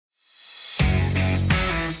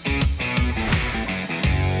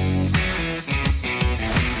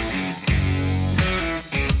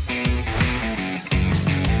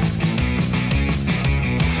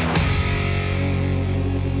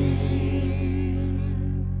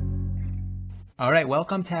Alright,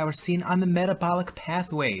 welcome to our scene on the metabolic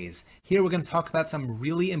pathways. Here we're going to talk about some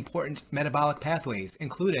really important metabolic pathways,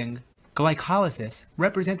 including glycolysis,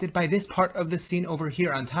 represented by this part of the scene over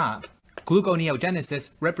here on top, gluconeogenesis,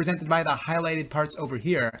 represented by the highlighted parts over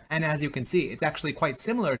here, and as you can see, it's actually quite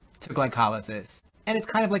similar to glycolysis, and it's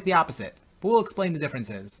kind of like the opposite, but we'll explain the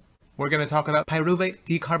differences. We're going to talk about Piru-Vate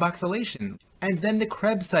decarboxylation, and then the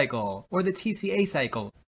Krebs cycle, or the TCA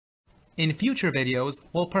cycle. In future videos,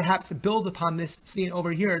 we'll perhaps build upon this scene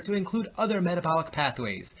over here to include other metabolic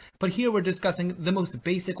pathways, but here we're discussing the most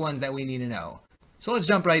basic ones that we need to know. So let's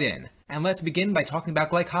jump right in, and let's begin by talking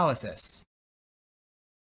about glycolysis.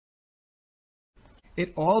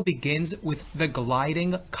 It all begins with the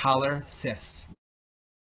gliding collar cis.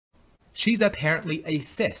 She's apparently a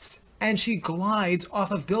cis, and she glides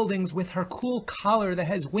off of buildings with her cool collar that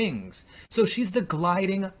has wings, so she's the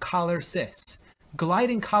gliding collar cis.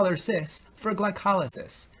 Gliding collar cis for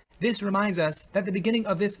glycolysis. This reminds us that the beginning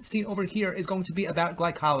of this scene over here is going to be about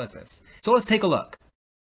glycolysis. So let's take a look.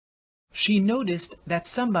 She noticed that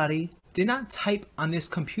somebody did not type on this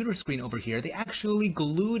computer screen over here. They actually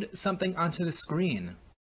glued something onto the screen.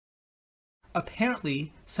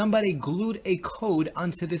 Apparently, somebody glued a code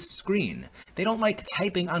onto this screen. They don't like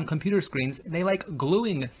typing on computer screens, they like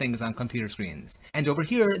gluing things on computer screens. And over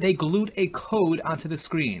here, they glued a code onto the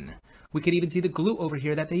screen. We could even see the glue over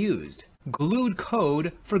here that they used. Glued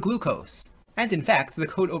code for glucose. And in fact, the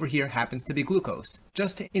code over here happens to be glucose,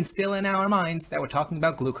 just to instill in our minds that we're talking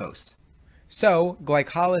about glucose. So,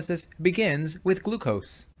 glycolysis begins with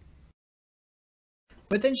glucose.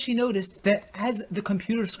 But then she noticed that as the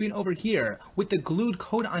computer screen over here, with the glued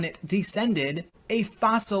code on it, descended, a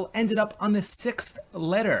fossil ended up on the sixth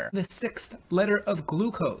letter of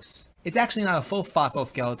glucose. It's actually not a full fossil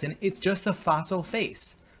skeleton, it's just a fossil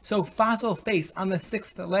face. So fossil face on the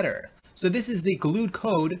sixth letter. So this is the glued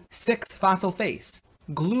code 6 fossil face.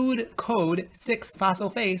 Glued code 6 fossil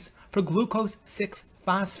face for glucose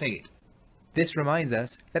 6-phosphate. This reminds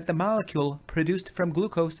us that the molecule produced from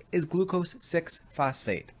glucose is glucose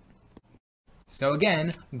 6-phosphate. So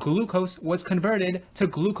again, glucose was converted to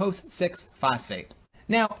glucose 6-phosphate.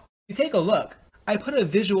 Now, if you take a look, I put a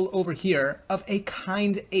visual over here of a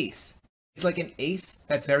kind ace. It's like an ace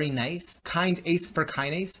that's very nice, kind ace for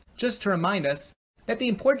kinase, just to remind us that the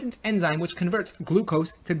important enzyme which converts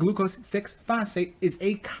glucose to glucose 6-phosphate is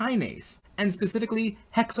a kinase, and specifically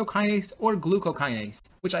hexokinase or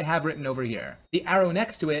glucokinase, which I have written over here. The arrow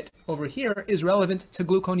next to it over here is relevant to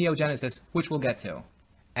gluconeogenesis, which we'll get to.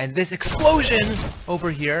 And this explosion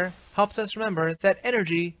over here helps us remember that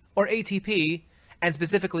energy, or ATP, and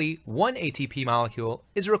specifically one ATP molecule,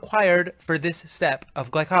 is required for this step of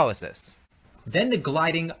glycolysis. Then the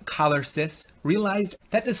gliding collar cis realized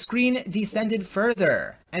that the screen descended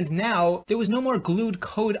further, and now there was no more glued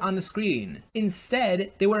code on the screen.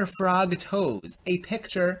 Instead, there were frog toes, a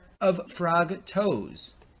picture of frog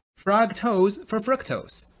toes. Frog toes for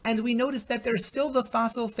fructose. And we noticed that there's still the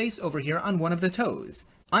fossil face over here on one of the toes,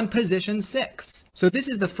 on position 6. So this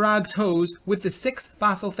is the frog toes with the 6th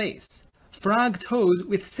fossil face. Frog toes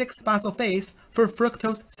with 6 fossil face for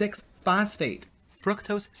fructose 6-phosphate.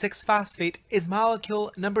 Fructose 6-phosphate is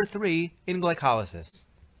molecule number 3 in glycolysis.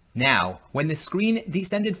 Now, when the screen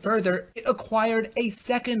descended further, it acquired a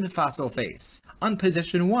second fossil face on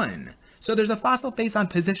position 1. So there's a fossil face on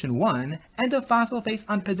position 1 and a fossil face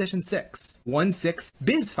on position 6,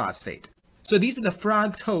 1,6-bisphosphate. So these are the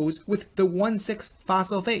frog toes with the 1,6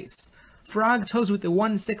 fossil face. Frog toes with the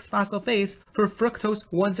 1,6 fossil face for fructose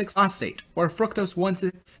 1,6-phosphate, or fructose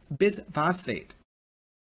 1,6-bisphosphate.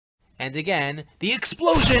 And again, the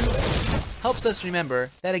explosion helps us remember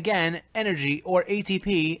that again, energy, or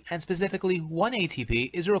ATP, and specifically 1 ATP,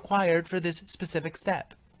 is required for this specific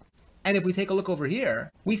step. And if we take a look over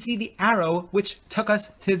here, we see the arrow which took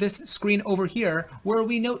us to this screen over here, where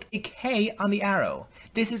we note a K on the arrow.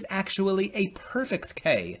 This is actually a perfect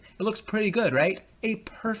K. It looks pretty good, right? A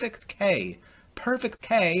perfect K. Perfect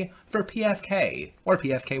K for PFK, or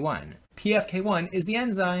PFK1. PFK1 is the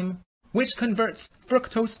enzyme which converts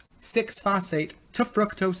fructose 6-phosphate to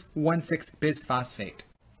fructose 1,6-bisphosphate.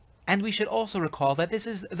 And we should also recall that this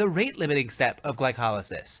is the rate-limiting step of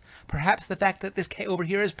glycolysis. Perhaps the fact that this K over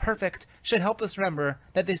here is perfect should help us remember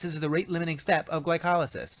that this is the rate-limiting step of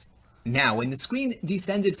glycolysis. Now, when the screen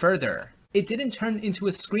descended further, it didn't turn into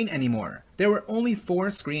a screen anymore. There were only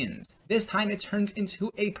 4 screens. This time it turned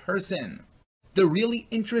into a person. The really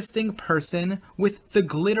interesting person with the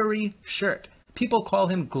glittery shirt. People call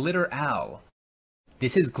him Glitter Al.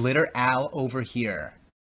 This is Glitter Al over here.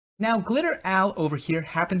 Now, Glitter Al over here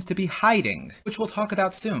happens to be hiding, which we'll talk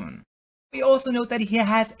about soon. We also note that he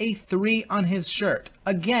has a 3 on his shirt,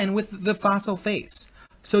 again with the fossil face.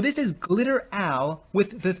 So this is Glitter Al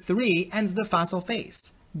with the 3 and the fossil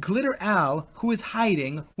face. Glitter Al, who is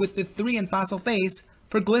hiding with the 3 and fossil face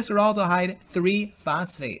for glyceraldehyde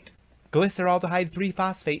 3-phosphate. Glyceraldehyde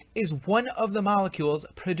 3-phosphate is one of the molecules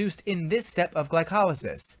produced in this step of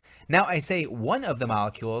glycolysis. Now I say one of the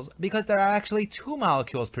molecules because there are actually 2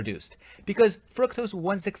 molecules produced, because fructose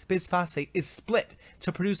 1,6-bisphosphate is split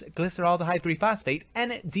to produce glyceraldehyde 3-phosphate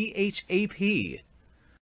and DHAP.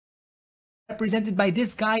 Represented by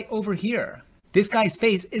this guy over here. This guy's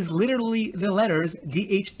face is literally the letters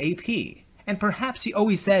DHAP. And perhaps he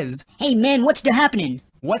always says, "Hey man, what's da happening?"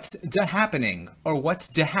 What's da happening? Or what's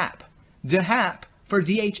DHAP? DHAP for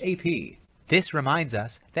DHAP. This reminds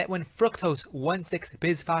us that when fructose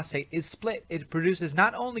 1,6-bisphosphate is split, it produces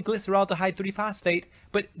not only glyceraldehyde 3-phosphate,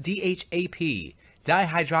 but DHAP,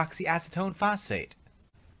 dihydroxyacetone phosphate.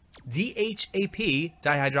 DHAP,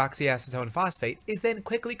 dihydroxyacetone phosphate, is then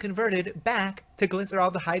quickly converted back to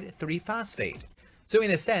glyceraldehyde 3-phosphate. So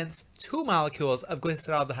in a sense, 2 molecules of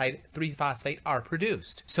glyceraldehyde 3-phosphate are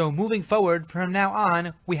produced. So moving forward from now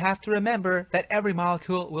on, we have to remember that every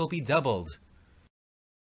molecule will be doubled.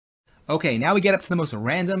 Okay, now we get up to the most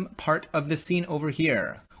random part of the scene over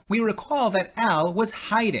here. We recall that Al was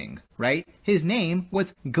hiding, right? His name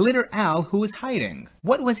was Glitter Al, who was hiding.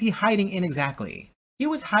 What was he hiding in exactly? He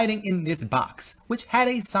was hiding in this box, which had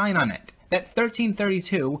a sign on it, that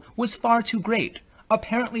 1332 was far too great.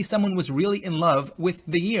 Apparently someone was really in love with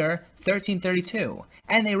the year 1332,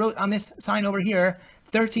 and they wrote on this sign over here,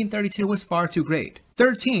 1332 was far too great.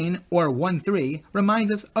 13, or 1,3,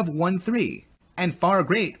 reminds us of 1,3, and far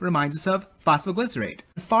great reminds us of phosphoglycerate.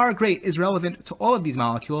 Far great is relevant to all of these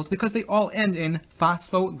molecules because they all end in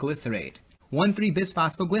phosphoglycerate.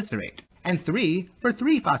 1,3-bisphosphoglycerate. And 3 for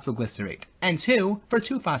 3-phosphoglycerate, and 2 for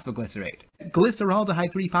 2-phosphoglycerate.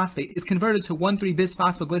 Glyceraldehyde 3-phosphate is converted to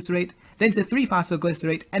 1,3-bisphosphoglycerate, then to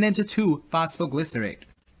 3-phosphoglycerate, and then to 2-phosphoglycerate.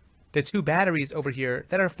 The 2 batteries over here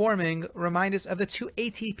that are forming remind us of the 2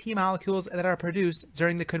 ATP molecules that are produced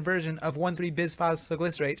during the conversion of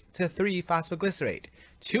 1,3-bisphosphoglycerate to 3-phosphoglycerate.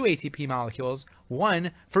 2 ATP molecules,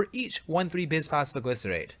 1 for each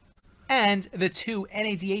 1,3-bisphosphoglycerate. And the 2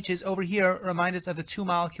 NADHs over here remind us of the 2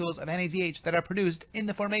 molecules of NADH that are produced in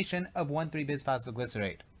the formation of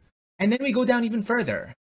 1,3-bisphosphoglycerate. And then we go down even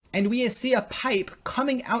further, and we see a pipe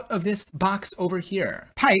coming out of this box over here.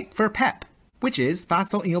 Pipe for PEP, which is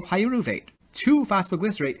phosphoenol pyruvate.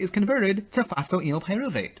 2-phosphoglycerate is converted to phosphoenol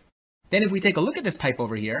pyruvate. Then if we take a look at this pipe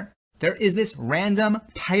over here, there is this random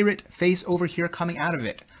pirate face over here coming out of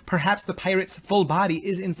it. Perhaps the pirate's full body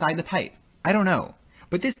is inside the pipe. I don't know.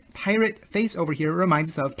 But this pirate face over here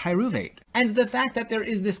reminds us of pyruvate. And the fact that there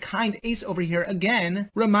is this kinase over here again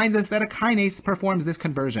reminds us that a kinase performs this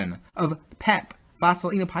conversion of PEP,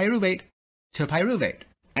 phosphoenol pyruvate, to pyruvate.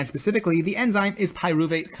 And specifically, the enzyme is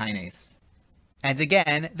pyruvate kinase. And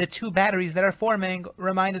again, the 2 batteries that are forming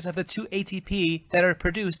remind us of the 2 ATP that are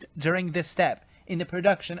produced during this step in the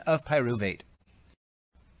production of pyruvate.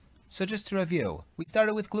 So just to review, we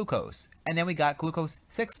started with glucose, and then we got glucose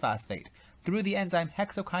 6-phosphate. Through the enzyme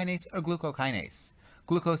hexokinase or glucokinase.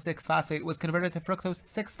 Glucose 6-phosphate was converted to fructose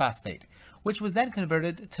 6-phosphate, which was then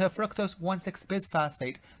converted to fructose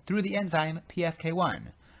 1,6-bisphosphate through the enzyme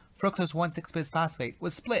PFK1. Fructose 1,6-bisphosphate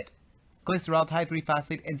was split. Glyceraldehyde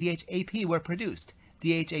 3-phosphate and DHAP were produced.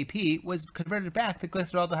 DHAP was converted back to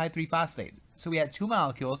glyceraldehyde 3-phosphate. So we had 2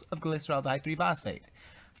 molecules of glyceraldehyde 3-phosphate.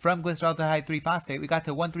 From glyceraldehyde 3-phosphate, we got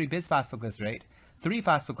to 1,3-bisphosphoglycerate,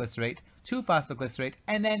 3-phosphoglycerate, 2-phosphoglycerate,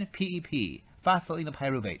 and then PEP, phosphoenol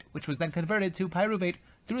pyruvate, which was then converted to pyruvate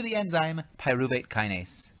through the enzyme pyruvate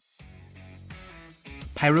kinase.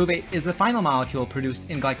 Pyruvate is the final molecule produced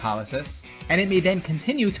in glycolysis, and it may then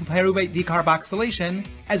continue to pyruvate decarboxylation,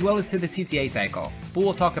 as well as to the TCA cycle, but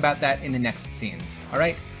we'll talk about that in the next scenes.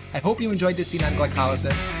 Alright, I hope you enjoyed this scene on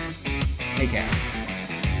glycolysis. Take care.